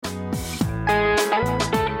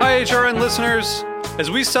HRN listeners.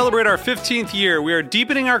 As we celebrate our 15th year, we are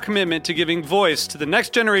deepening our commitment to giving voice to the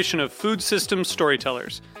next generation of food systems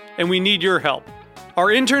storytellers, and we need your help. Our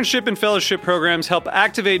internship and fellowship programs help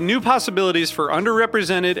activate new possibilities for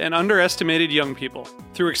underrepresented and underestimated young people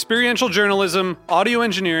through experiential journalism, audio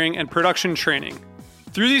engineering, and production training.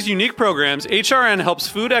 Through these unique programs, HRN helps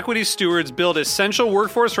food equity stewards build essential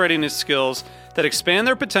workforce readiness skills that expand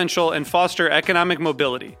their potential and foster economic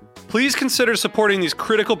mobility. Please consider supporting these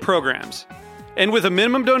critical programs. And with a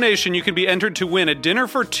minimum donation, you can be entered to win a dinner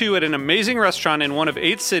for two at an amazing restaurant in one of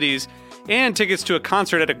 8 cities and tickets to a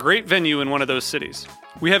concert at a great venue in one of those cities.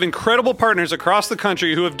 We have incredible partners across the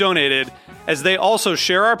country who have donated, as they also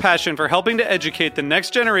share our passion for helping to educate the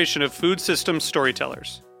next generation of food systems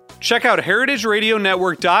storytellers. Check out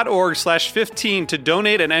heritageradionetwork.org/15 to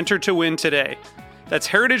donate and enter to win today. That's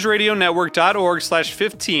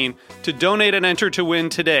heritageradionetwork.org/15 to donate and enter to win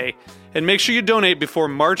today. And make sure you donate before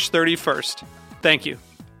March 31st. Thank you.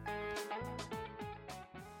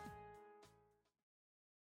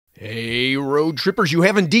 Hey, road trippers, you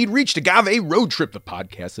have indeed reached Agave Road Trip, the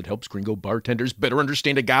podcast that helps gringo bartenders better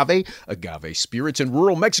understand agave spirits in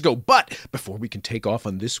rural Mexico. But before we can take off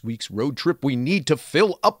on this week's road trip, we need to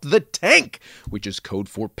fill up the tank, which is code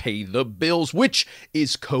for pay the bills, which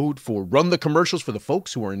is code for run the commercials for the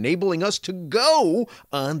folks who are enabling us to go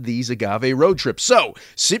on these agave road trips. So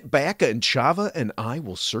sit back and Chava and I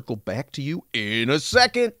will circle back to you in a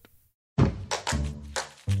second.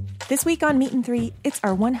 This week on Meat and Three, it's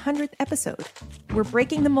our 100th episode. We're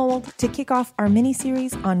breaking the mold to kick off our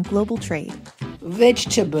mini-series on global trade.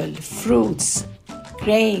 Vegetable, fruits,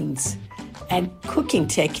 grains, and cooking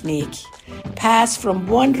technique pass from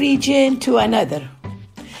one region to another.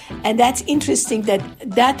 And that's interesting that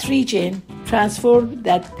that region transformed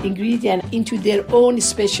that ingredient into their own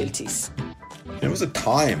specialties. There was a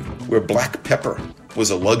time where black pepper was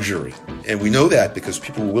a luxury. And we know that because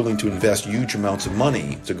people were willing to invest huge amounts of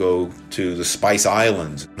money to go to the Spice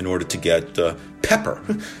Islands in order to get pepper.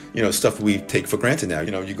 Stuff we take for granted now.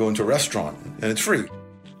 You go into a restaurant and it's free.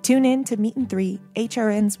 Tune in to Meat and Three,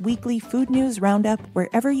 HRN's weekly food news roundup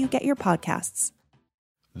wherever you get your podcasts.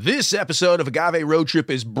 This episode of Agave Road Trip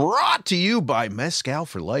is brought to you by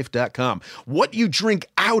MezcalForLife.com. What you drink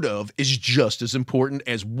out of is just as important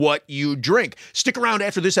as what you drink. Stick around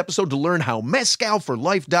after this episode to learn how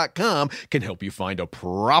MezcalForLife.com can help you find a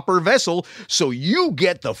proper vessel so you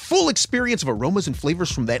get the full experience of aromas and flavors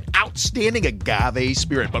from that outstanding agave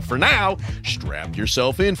spirit. But for now, strap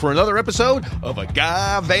yourself in for another episode of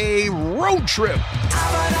Agave Road Trip.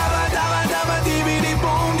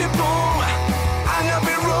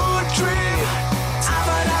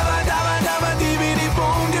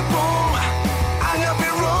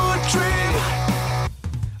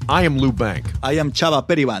 I am Lou Bank. I am Chava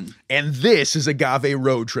Periban. And this is Agave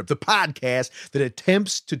Road Trip, the podcast that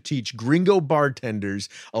attempts to teach gringo bartenders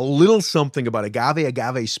a little something about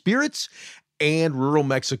agave spirits and rural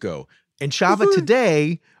Mexico. And Chava,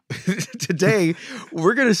 today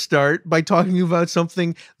we're going to start by talking about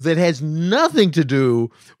something that has nothing to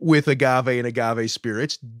do with agave and agave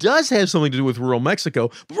spirits, does have something to do with rural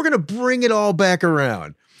Mexico, but we're going to bring it all back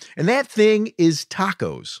around. And that thing is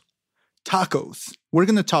tacos. Tacos. We're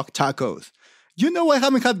going to talk tacos. I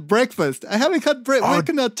haven't had breakfast. I haven't had breakfast. We're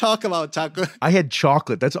going to talk about tacos. I had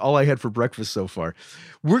chocolate. That's all I had for breakfast so far.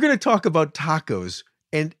 We're going to talk about tacos,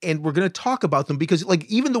 and we're going to talk about them because,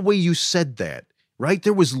 even the way you said that, right?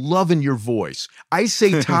 There was love in your voice. I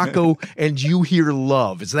say taco and you hear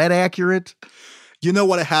love. Is that accurate? You know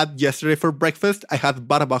what I had yesterday for breakfast? I had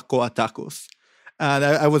barbacoa tacos. And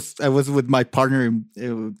I was with my partner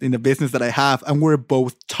in the business that I have, and we're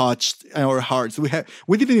both touched in our hearts.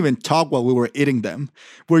 We didn't even talk while we were eating them.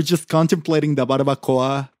 We're just contemplating the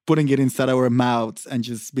barbacoa, putting it inside our mouths, and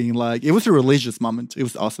just being like, it was a religious moment. It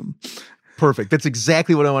was awesome. Perfect. That's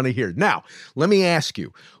exactly what I want to hear. Now, let me ask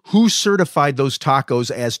you, who certified those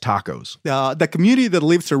tacos as tacos? The community that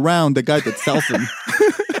lives around the guy that sells them.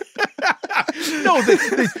 No,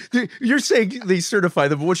 you're saying they certify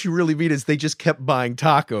them, but what you really mean is they just kept buying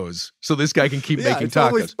tacos so this guy can keep making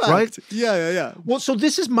tacos, right? Yeah. Well, so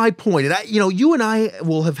this is my point. And you and I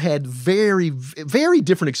will have had very, very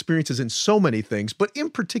different experiences in so many things, but in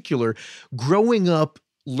particular, growing up,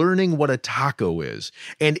 learning what a taco is.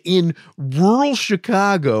 And in rural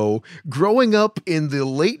Chicago, growing up in the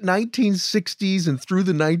late 1960s and through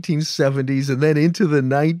the 1970s and then into the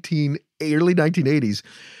early 1980s,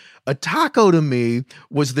 A taco to me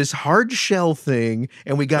was this hard shell thing,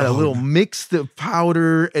 and we got a little mix of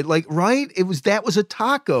powder, and right? That was a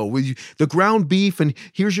taco with the ground beef, and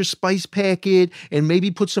here's your spice packet, and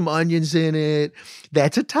maybe put some onions in it.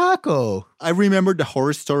 That's a taco. I remember the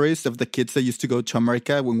horror stories of the kids that used to go to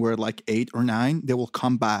America when we were like 8 or 9. They will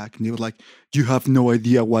come back and they were like, "You have no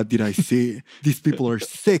idea what did I see. These people are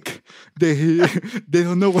sick. They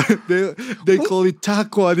don't know what they call it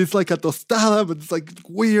taco, and it's like a tostada, but it's like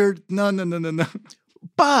weird." No.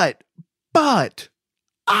 But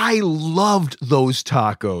I loved those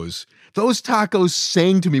tacos. Those tacos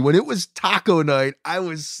sang to me when it was taco night. I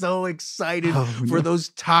was so excited for those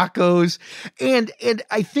tacos. And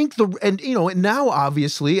I think now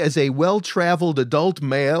obviously as a well-traveled adult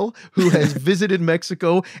male who has visited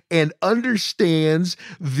Mexico and understands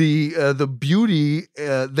the beauty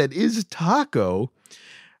that is taco,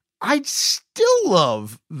 I still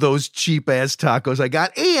love those cheap ass tacos I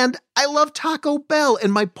got. And I love Taco Bell.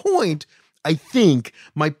 And my point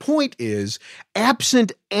is,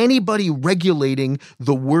 absent anybody regulating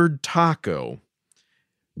the word taco,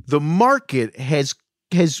 the market has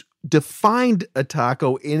defined a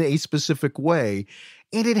taco in a specific way,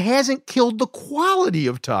 and it hasn't killed the quality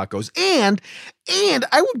of tacos. And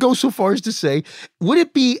I would go so far as to say, would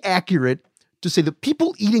it be accurate to say that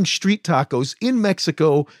people eating street tacos in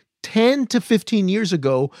Mexico 10 to 15 years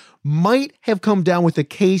ago might have come down with a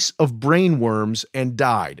case of brain worms and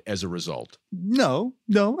died as a result? No.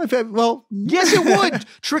 Yes, it would.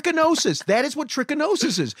 Trichinosis. That is what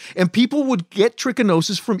trichinosis is. And people would get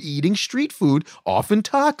trichinosis from eating street food, often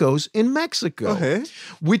tacos, in Mexico. Okay.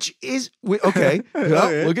 Which is, okay.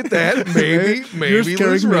 Well, look at that. Maybe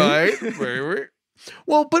Lou's right. Maybe.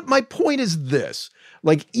 Well, but my point is this.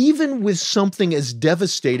 Even with something as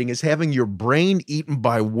devastating as having your brain eaten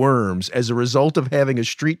by worms as a result of having a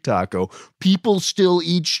street taco, people still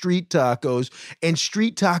eat street tacos, and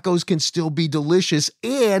street tacos can still be delicious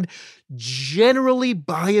and generally,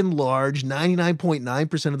 by and large,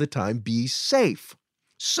 99.9% of the time, be safe.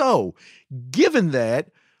 So, given that,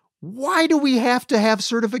 why do we have to have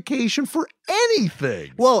certification for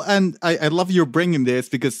anything? Well, and I love you bringing this,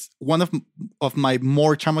 because one of my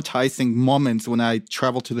more traumatizing moments when I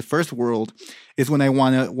travel to the first world is when I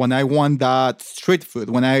want that street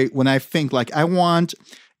food. When I think I want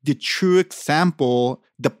the true example,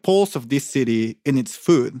 the pulse of this city in its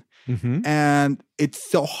food. Mm-hmm. And it's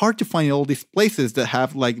so hard to find all these places that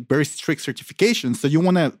have very strict certifications. So you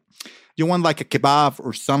want a kebab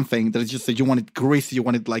or something that is just you want it greasy, you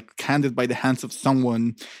want it handed by the hands of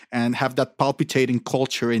someone and have that palpitating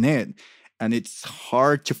culture in it. And it's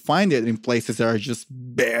hard to find it in places that are just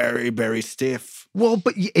very, very stiff. Well,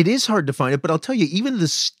 but it is hard to find it. But I'll tell you, even the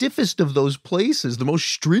stiffest of those places, the most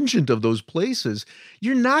stringent of those places,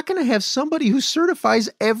 you're not going to have somebody who certifies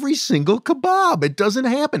every single kebab. It doesn't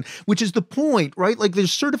happen, which is the point, right?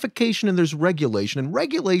 There's certification and there's regulation. And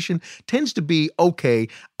regulation tends to be, okay,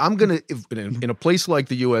 I'm going to, in a place like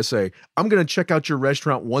the USA, I'm going to check out your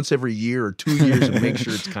restaurant once every year or 2 years and make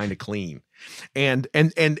sure it's kind of clean. And I'm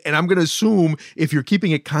going to assume if you're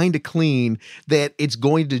keeping it kind of clean that it's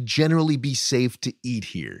going to generally be safe to eat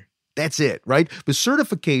here. That's it, right? The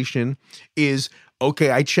certification is, okay,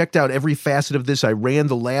 I checked out every facet of this. I ran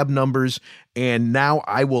the lab numbers, and now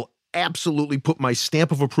I will absolutely put my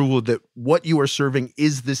stamp of approval that what you are serving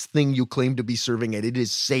is this thing you claim to be serving, and it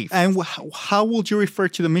is safe. And how would you refer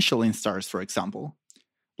to the Michelin stars, for example?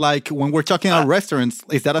 When we're talking about restaurants,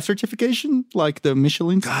 is that a certification? The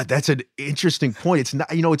Michelin? God, that's an interesting point. It's not,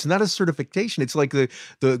 it's not a certification. It's like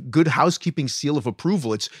the Good Housekeeping seal of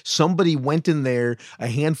approval. It's somebody went in there a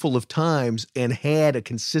handful of times and had a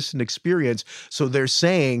consistent experience. So they're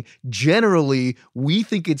saying, generally, we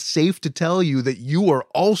think it's safe to tell you that you are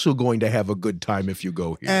also going to have a good time if you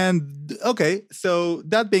go here. And, okay, so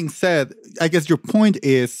that being said, I guess your point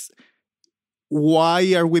is,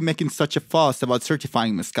 why are we making such a fuss about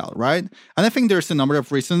certifying mezcal, right? And I think there's a number of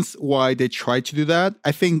reasons why they tried to do that.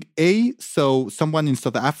 I think so someone in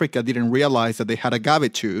South Africa didn't realize that they had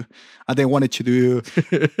agave too, and they wanted to do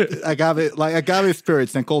agave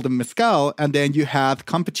spirits and call them mezcal. And then you had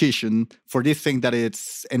competition for this thing that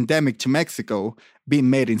it's endemic to Mexico being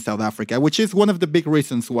made in South Africa, which is one of the big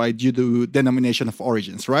reasons why you do denomination of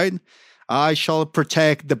origins, right? I shall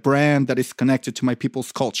protect the brand that is connected to my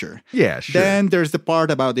people's culture. Yeah, sure. Then there's the part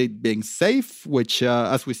about it being safe, which,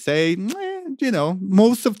 as we say,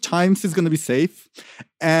 most of times is going to be safe.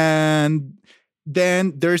 And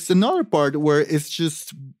then there's another part where it's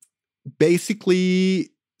just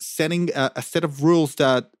basically setting a set of rules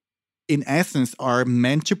that, in essence, are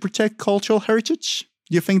meant to protect cultural heritage.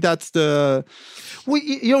 Do you think that's the... Well,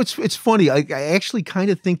 it's funny. I actually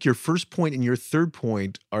kind of think your first point and your third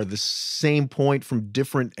point are the same point from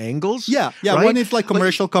different angles. Yeah. Right? One is like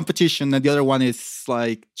commercial competition, and the other one is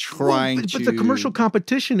like trying to... But the commercial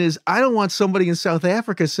competition is, I don't want somebody in South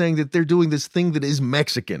Africa saying that they're doing this thing that is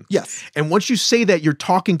Mexican. Yes. And once you say that, you're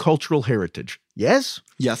talking cultural heritage. Yes?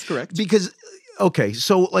 Yes, correct. Because, okay,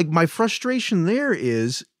 so like my frustration there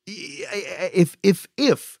is, if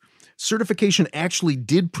certification actually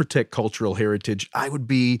did protect cultural heritage, I would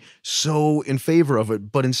be so in favor of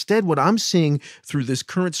it. But instead, what I'm seeing through this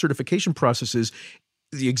current certification process is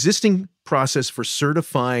the existing process for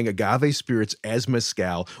certifying agave spirits as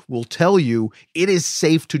mezcal will tell you it is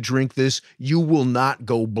safe to drink this. You will not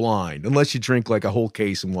go blind unless you drink like a whole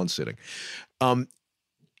case in one sitting.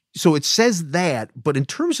 So it says that, but in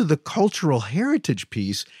terms of the cultural heritage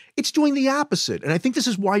piece, it's doing the opposite. And I think this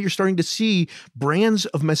is why you're starting to see brands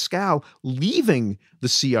of mezcal leaving the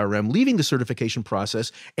CRM, leaving the certification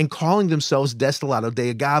process, and calling themselves Destilado de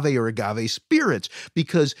Agave or agave spirits.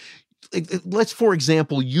 Because let's, for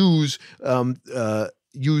example, use quiche,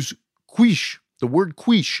 the word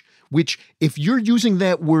quiche, which if you're using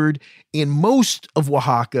that word in most of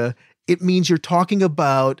Oaxaca, it means you're talking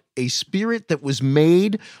about a spirit that was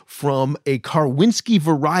made from a Karwinski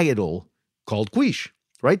varietal called quiche,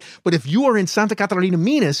 right? But if you are in Santa Catarina,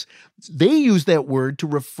 Minas, they use that word to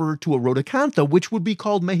refer to a Rotacanta, which would be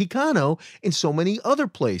called Mexicano in so many other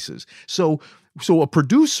places. So a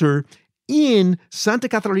producer in Santa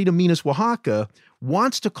Catarina, Minas, Oaxaca,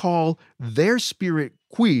 wants to call their spirit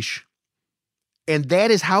quiche, and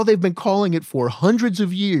that is how they've been calling it for hundreds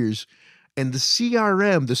of years. And the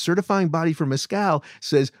CRM, the certifying body for mezcal,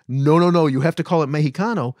 says, no, you have to call it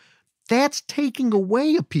Mexicano. That's taking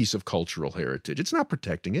away a piece of cultural heritage. It's not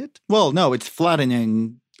protecting it. Well, no, it's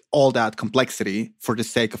flattening all that complexity for the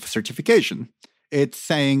sake of certification. It's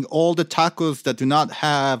saying all the tacos that do not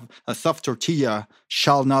have a soft tortilla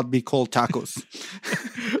shall not be called tacos.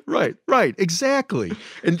 Right, exactly.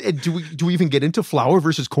 And do we even get into flour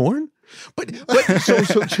versus corn? But so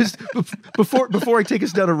just before I take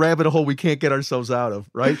us down a rabbit hole we can't get ourselves out of,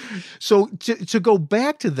 right? So to go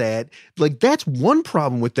back to that, like that's one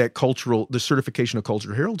problem with that the certification of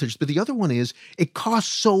cultural heritage. But the other one is it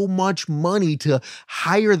costs so much money to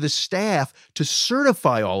hire the staff to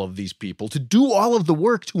certify all of these people, to do all of the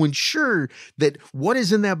work to ensure that what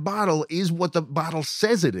is in that bottle is what the bottle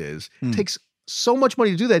says it is. It takes so much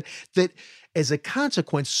money to do that as a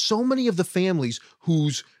consequence, so many of the families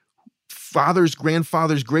whose fathers,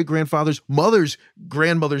 grandfathers, great-grandfathers, mothers,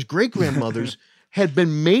 grandmothers, great-grandmothers had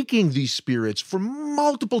been making these spirits for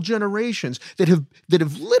multiple generations that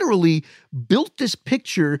have literally built this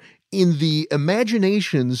picture in the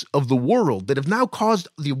imaginations of the world, that have now caused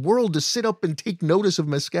the world to sit up and take notice of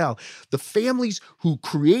mezcal. The families who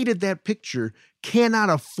created that picture cannot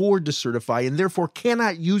afford to certify and therefore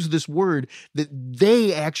cannot use this word that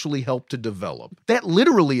they actually helped to develop. That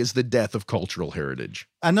literally is the death of cultural heritage.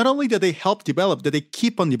 And not only that they help develop, that they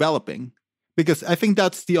keep on developing. Because I think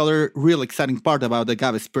that's the other real exciting part about the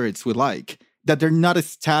agave spirits we like, that they're not a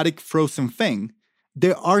static, frozen thing.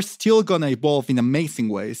 They are still going to evolve in amazing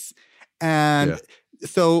ways. And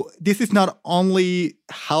so this is not only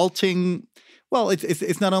halting, well,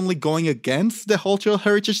 it's not only going against the cultural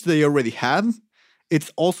heritage they already had,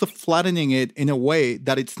 it's also flattening it in a way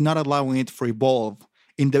that it's not allowing it to evolve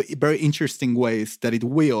in the very interesting ways that it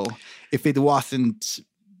will if it wasn't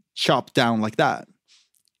chopped down like that.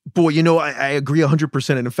 Boy, I agree 100%.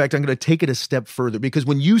 And in fact, I'm going to take it a step further because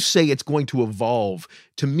when you say it's going to evolve,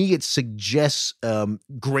 to me, it suggests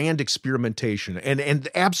grand experimentation. And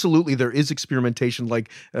absolutely, there is experimentation. Like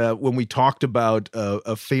when we talked about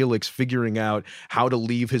Felix figuring out how to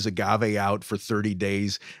leave his agave out for 30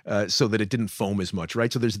 days so that it didn't foam as much,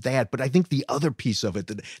 right? So there's that. But I think the other piece of it,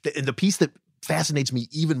 and the piece that fascinates me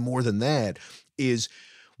even more than that, is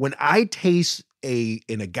when I taste an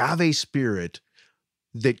agave spirit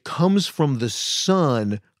that comes from the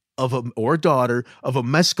son of or daughter of a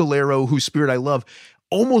mezcalero whose spirit I love,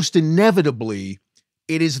 almost inevitably,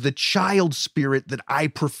 it is the child spirit that I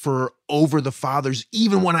prefer over the father's,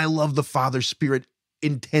 even when I love the father's spirit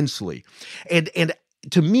intensely. And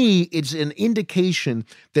to me, it's an indication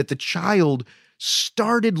that the child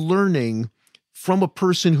started learning from a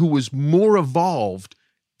person who was more evolved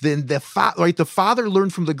than the father, right? The father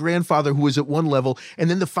learned from the grandfather who was at one level, and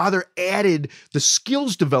then the father added the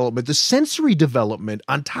skills development, the sensory development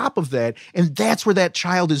on top of that, and that's where that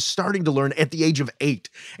child is starting to learn at the age of 8.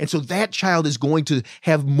 And so that child is going to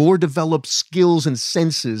have more developed skills and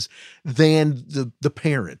senses than the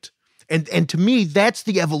parent. And to me, that's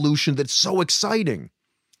the evolution that's so exciting.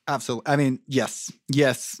 Absolutely. I mean, yes,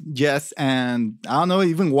 and I don't know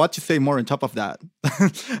even what to say more on top of that.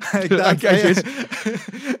 I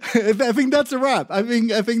think that's a wrap. I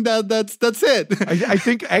think that's it. I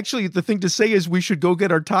think actually the thing to say is we should go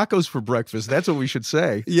get our tacos for breakfast. That's what we should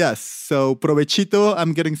say. Yes. So provechito.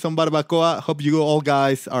 I'm getting some barbacoa. Hope you all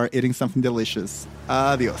guys are eating something delicious.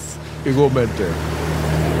 Adios. Igualmente.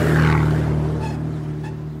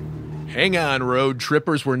 Hang on, road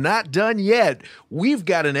trippers. We're not done yet. We've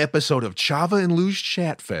got an episode of Chava and Lou's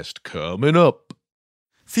Chat Fest coming up.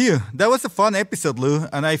 Phew, that was a fun episode, Lou.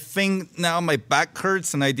 And I think now my back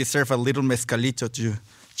hurts and I deserve a little mezcalito to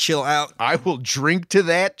chill out. I will drink to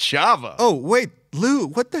that, Chava. Oh, wait, Lou,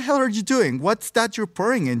 what the hell are you doing? What's that you're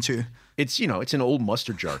pouring into? It's an old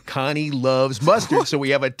mustard jar. Connie loves mustard, so we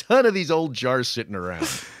have a ton of these old jars sitting around.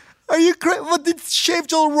 Are you crazy? But it's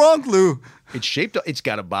shaped all wrong, Lou. It's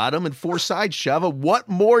got a bottom and 4 sides, Chava. What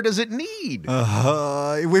more does it need?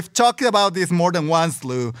 We've talked about this more than once,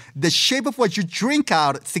 Lou. The shape of what you drink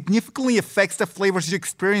out significantly affects the flavors you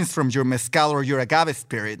experience from your mezcal or your agave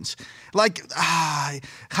spirit. Like,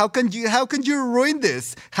 how can you ruin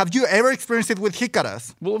this? Have you ever experienced it with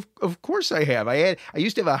jicaras? Well, of course I have. I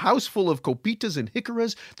used to have a house full of copitas and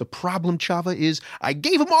jicaras. The problem, Chava, is I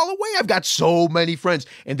gave them all away. I've got so many friends,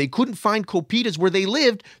 and they couldn't find copitas where they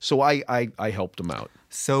lived, so I helped them out.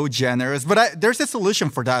 So generous. But there's a solution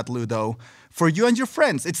for that, Lou, though. For you and your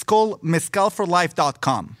friends. It's called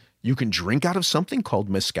mezcalforlife.com. You can drink out of something called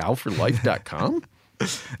mezcalforlife.com?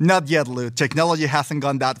 Not yet, Lou. Technology hasn't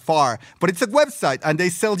gone that far. But it's a website, and they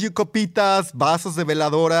sell you copitas, vasos de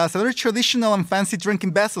veladoras, other traditional and fancy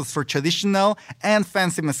drinking vessels for traditional and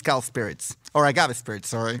fancy mezcal spirits. Or agave spirits,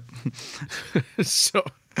 sorry.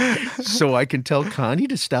 So I can tell Connie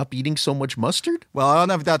to stop eating so much mustard? Well, I don't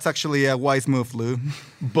know if that's actually a wise move, Lou.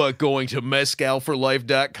 But going to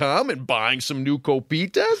mezcalforlife.com and buying some new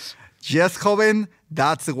copitas? Yes, joven,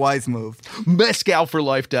 that's a wise move.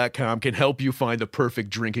 Mezcalforlife.com can help you find the perfect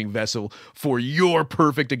drinking vessel for your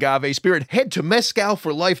perfect agave spirit. Head to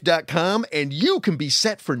mezcalforlife.com and you can be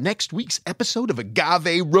set for next week's episode of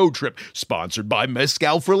Agave Road Trip, sponsored by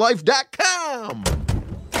mezcalforlife.com.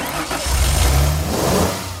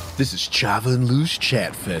 This is Chava and Lou's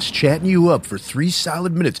Chat Fest, chatting you up for 3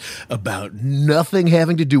 solid minutes about nothing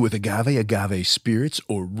having to do with agave spirits,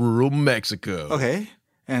 or rural Mexico. Okay.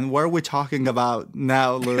 And what are we talking about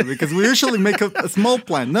now, Lou? Because we usually make a small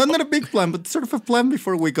plan. No, not a big plan, but sort of a plan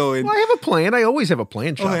before we go in. Well, I have a plan. I always have a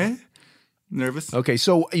plan, Chava. Okay. Nervous? Okay,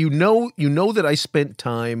 so you know that I spent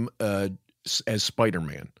time as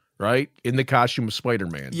Spider-Man, right? In the costume of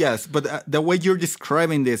Spider-Man. Yes, but the way you're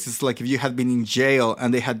describing this is like if you had been in jail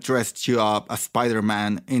and they had dressed you up as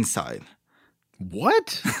Spider-Man inside.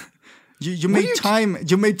 What? You made time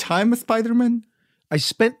as Spider-Man? I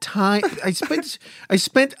spent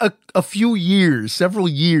a few years, several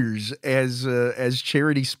years as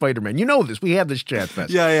charity Spider-Man. You know this. We have this chat fest.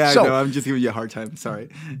 Yeah, so, I know. I'm just giving you a hard time. Sorry.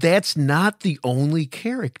 That's not the only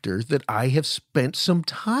character that I have spent some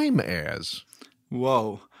time as.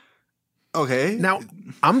 Whoa. Okay. Now,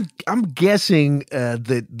 I'm guessing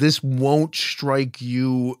that this won't strike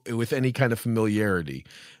you with any kind of familiarity.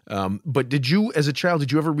 But did you, as a child,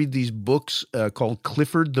 ever read these books called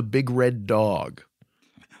Clifford the Big Red Dog?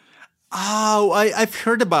 Oh, I've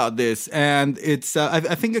heard about this, and it's I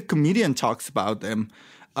think a comedian talks about them.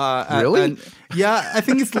 Really? Yeah, I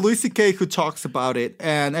think it's Louis C.K. who talks about it,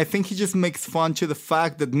 and I think he just makes fun to the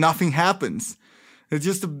fact that nothing happens. It's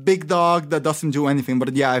just a big dog that doesn't do anything.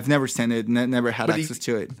 But yeah, I've never seen it, never had access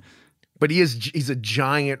to it. But he's a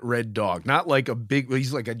giant red dog, not like a big.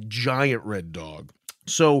 He's like a giant red dog.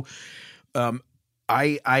 So,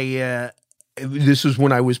 this was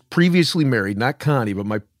when I was previously married, not Connie, but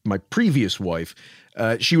my previous wife.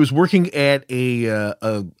 She was working at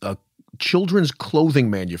a children's clothing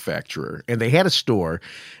manufacturer, and they had a store,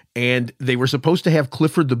 and they were supposed to have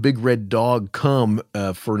Clifford the Big Red Dog come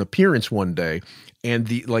for an appearance one day, and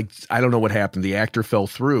I don't know what happened. The actor fell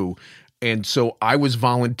through. And so I was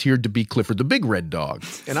volunteered to be Clifford the Big Red Dog.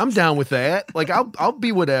 And I'm down with that. Like, I'll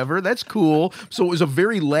be whatever. That's cool. So it was a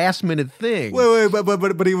very last minute thing. Wait,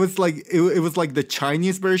 but it was like it was like the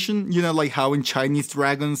Chinese version. You know, like how in Chinese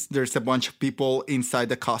dragons there's a bunch of people inside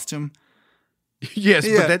the costume. Yes,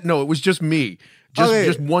 Yeah. but it was just me.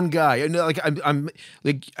 Just one guy. And like I'm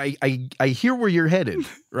like I hear where you're headed,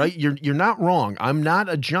 right? You're not wrong. I'm not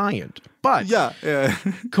a giant. But yeah.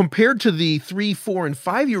 compared to the 3, 4, and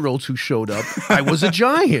 5-year-olds who showed up, I was a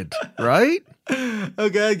giant, right?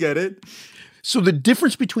 Okay, I get it. So the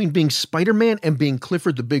difference between being Spider-Man and being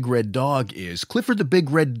Clifford the Big Red Dog is Clifford the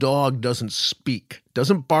Big Red Dog doesn't speak,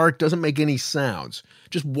 doesn't bark, doesn't make any sounds,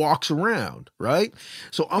 just walks around, right?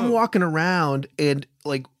 So I'm walking around and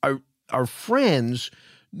like our friends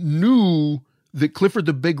knew that Clifford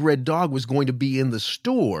the Big Red Dog was going to be in the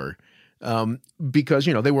store because,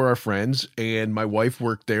 you know, they were our friends and my wife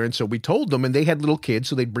worked there. And so we told them, and they had little kids,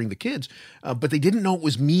 so they'd bring the kids, but they didn't know it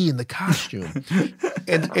was me in the costume.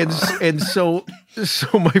 and so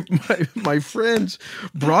my friends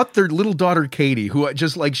brought their little daughter, Katie, who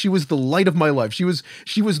just like, she was the light of my life. She was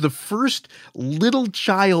the first little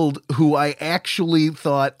child who I actually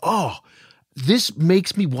thought, oh, this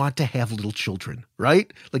makes me want to have little children,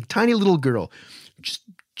 right? Like tiny little girl, just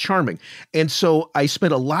charming. And so I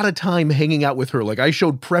spent a lot of time hanging out with her. Like I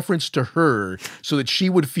showed preference to her so that she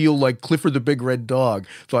would feel like Clifford the Big Red Dog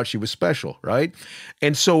thought she was special, right?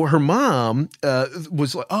 And so her mom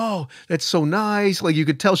was like, oh, that's so nice. Like you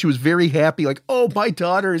could tell she was very happy. Like, oh, my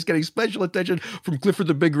daughter is getting special attention from Clifford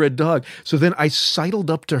the Big Red Dog. So then I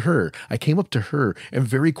sidled up to her. I came up to her and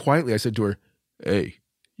very quietly I said to her, hey,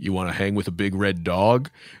 you want to hang with a big red dog?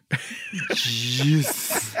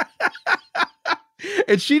 Yes.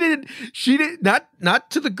 And she didn't, not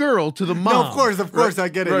to the girl, to the mom. No, of course, right? I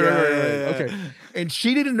get it. Right, Yeah. Okay. And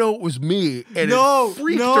she didn't know it was me. And it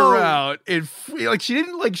freaked her out. She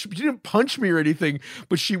didn't punch me or anything,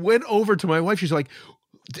 but she went over to my wife. She's like,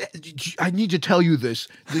 I need to tell you this.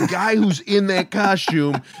 The guy who's in that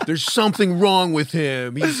costume, there's something wrong with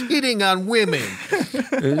him. He's hitting on women.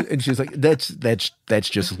 And she's like, that's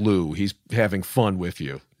just Lou. He's having fun with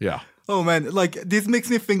you. Yeah. Oh man, like this makes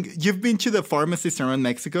me think. You've been to the pharmacies around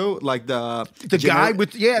Mexico, like the guy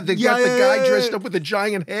with the guy dressed up with a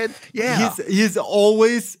giant head. Yeah, he's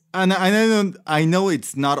always, and I know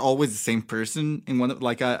it's not always the same person. In one,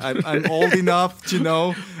 like I'm old enough to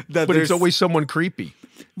know that, but it's always someone creepy.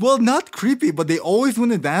 Well, not creepy, but they always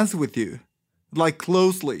want to dance with you, like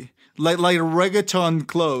closely. Like reggaeton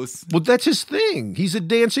clothes. Well, that's his thing. He's a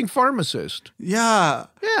dancing pharmacist. Yeah.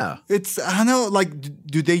 Yeah. It's, I don't know, like,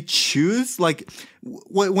 do they choose? Like,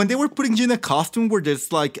 when they were putting you in a costume where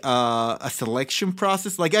there's like a selection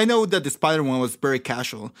process, like I know that the Spider one was very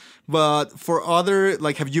casual, but for other,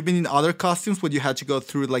 like, have you been in other costumes where you had to go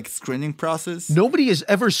through like screening process? Nobody has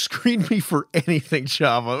ever screened me for anything,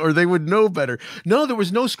 Chava, or they would know better. No, there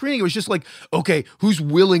was no screening. It was just like, okay, who's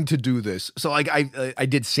willing to do this? So like I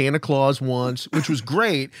did Santa Claus once, which was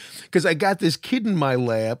great because I got this kid in my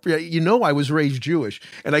lap. You know, I was raised Jewish,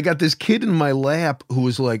 and I got this kid in my lap who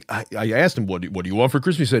was like, I asked him, what do you want for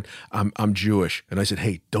Christmas? He said, I'm Jewish. And I said,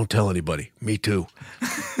 hey, don't tell anybody. Me too.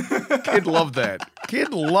 Kid loved that.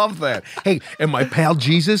 Hey, and my pal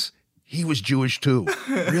Jesus, he was Jewish too.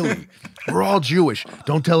 Really. We're all Jewish.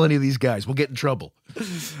 Don't tell any of these guys. We'll get in trouble.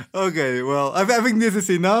 Okay, well, I think this is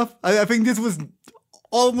enough. I think this was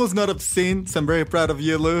almost not obscene, so I'm very proud of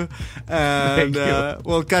you, Lou. And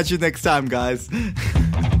we'll catch you next time, guys.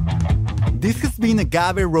 This has been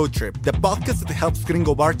Agave Road Trip, the podcast that helps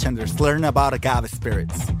gringo bartenders learn about agave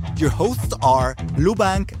spirits. Your hosts are Lou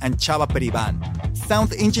Bank and Chava Periban.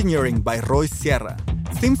 Sound engineering by Roy Sierra.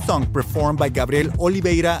 Theme song performed by Gabriel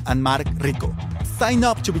Oliveira and Mark Rico. Sign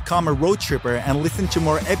up to become a road tripper and listen to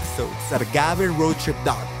more episodes at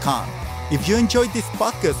agaveroadtrip.com. If you enjoyed this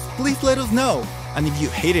podcast, please let us know. And if you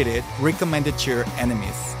hated it, recommend it to your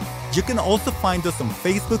enemies. You can also find us on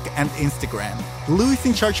Facebook and Instagram. Lou is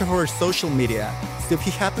in charge of our social media, so if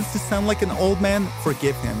he happens to sound like an old man,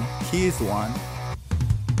 forgive him. He is one.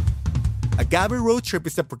 Agave Road Trip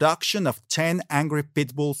is a production of 10 Angry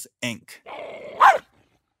Pitbulls, Inc.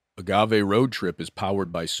 Agave Road Trip is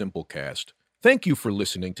powered by Simplecast. Thank you for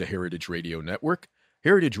listening to Heritage Radio Network.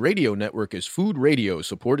 Heritage Radio Network is food radio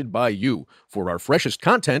supported by you. For our freshest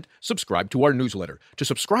content, subscribe to our newsletter. To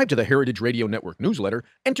subscribe to the Heritage Radio Network newsletter,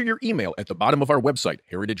 enter your email at the bottom of our website,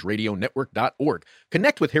 heritageradionetwork.org.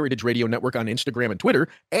 Connect with Heritage Radio Network on Instagram and Twitter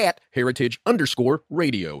at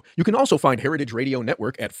 @heritage_radio. You can also find Heritage Radio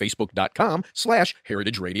Network at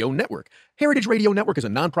facebook.com/Heritage Radio Network. Heritage Radio Network is a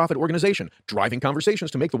nonprofit organization driving conversations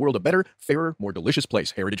to make the world a better, fairer, more delicious place.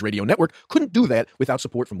 Heritage Radio Network couldn't do that without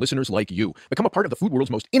support from listeners like you. Become a part of the food world's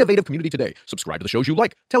most innovative community today. Subscribe to the shows you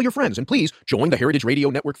like, tell your friends, and please join the Heritage Radio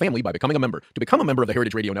Network family by becoming a member. To become a member of the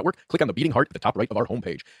Heritage Radio Network, click on the beating heart at the top right of our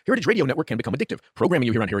homepage. Heritage Radio Network can become addictive. Programming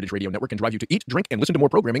you hear on Heritage Radio Network can drive you to eat, drink, and listen to more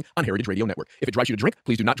programming on Heritage Radio Network. If it drives you to drink,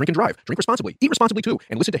 please do not drink and drive. Drink responsibly. Eat responsibly too.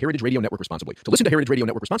 And listen to Heritage Radio Network responsibly. To listen to Heritage Radio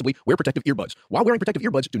Network responsibly, wear protective earbuds. While wearing protective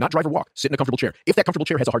earbuds, do not drive or walk. Sit in a comfortable chair. If that comfortable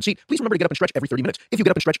chair has a hard seat, please remember to get up and stretch every 30 minutes. If you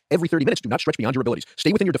get up and stretch every 30 minutes, do not stretch beyond your abilities.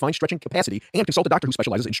 Stay within your defined stretching capacity and consult a doctor who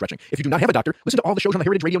specializes in stretching. If you do not have a doctor, listen to all the shows on the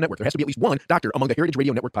Heritage Radio Network. There has to be at least one doctor among the Heritage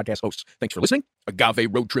Radio Network podcast hosts. Thanks for listening. Agave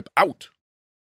Road Trip out.